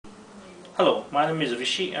Hello, my name is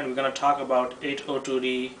Rishi and we're going to talk about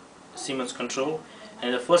 802D Siemens control, and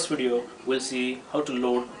in the first video we'll see how to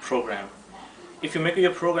load a program. If you make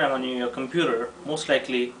your program on your computer, most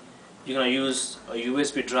likely you're going to use a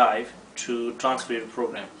USB drive to transfer your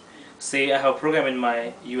program. Say I have a program in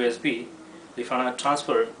my USB. If I want to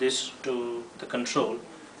transfer this to the control,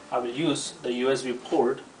 I will use the USB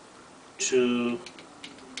port to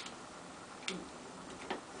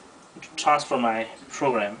transfer my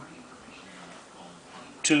program.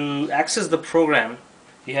 To access the program,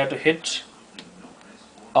 you have to hit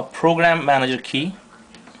a program manager key,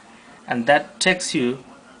 and that takes you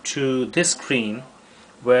to this screen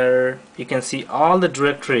where you can see all the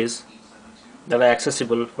directories that are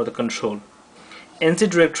accessible for the control.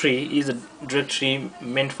 NC directory is a directory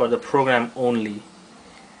meant for the program only.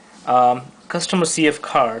 Customer CF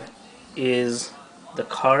card is the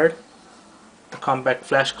card, the compact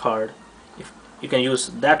flash card. You can use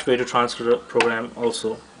that way to transfer the program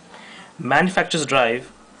also. Manufacturer's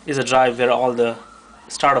drive is a drive where all the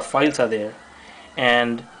startup files are there,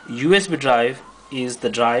 and USB drive is the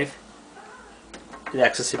drive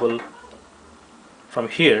accessible from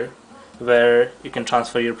here where you can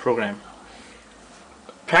transfer your program.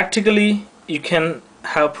 Practically you can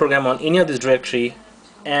have a program on any of this directory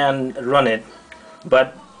and run it,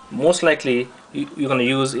 but most likely you're going to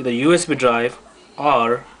use either USB drive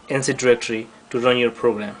or NC directory to run your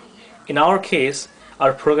program. In our case,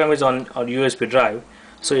 our program is on our USB drive,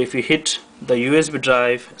 so if you hit the USB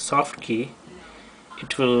drive soft key,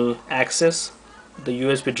 it will access the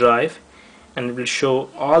USB drive and it will show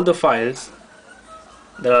all the files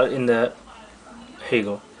that are in the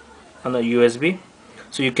on the USB.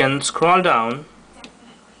 So you can scroll down,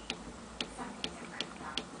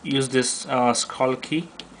 use this scroll key,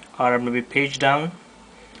 or maybe page down,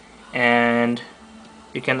 and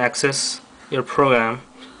you can access your program.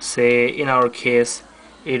 Say in our case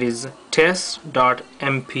it is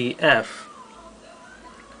test.mpf.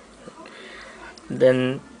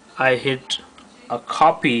 Then I hit a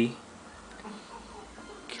copy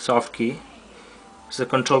soft key, so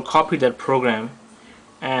control copy that program,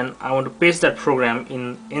 and I want to paste that program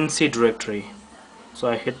in NC directory. So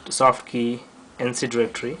I hit soft key NC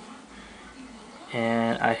directory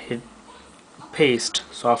and I hit paste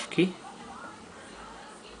soft key.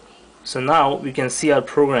 So now we can see our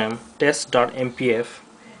program test.mpf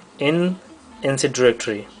in NC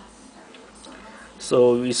directory.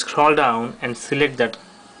 So we scroll down and select that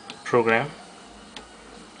program.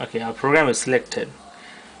 Okay, our program is selected.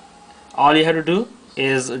 All you have to do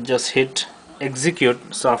is just hit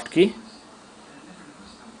execute soft key,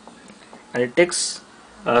 and it takes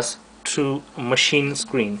us to a machine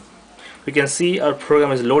screen. We can see our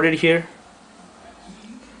program is loaded here.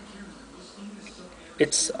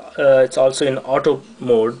 It's also in auto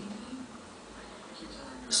mode,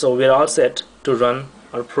 so we're all set to run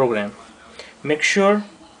our program. Make sure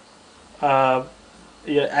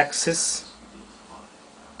your access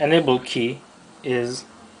enable key is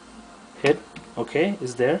hit. Okay,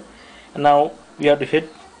 is there, and now we have to hit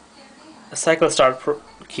a cycle start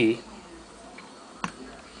key,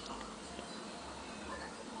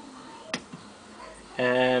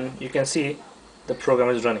 and you can see the program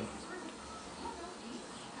is running.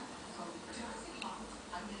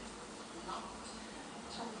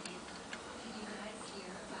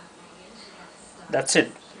 That's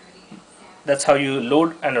it. That's how you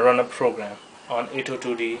load and run a program on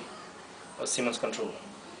 802D or Siemens controller.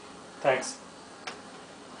 Thanks.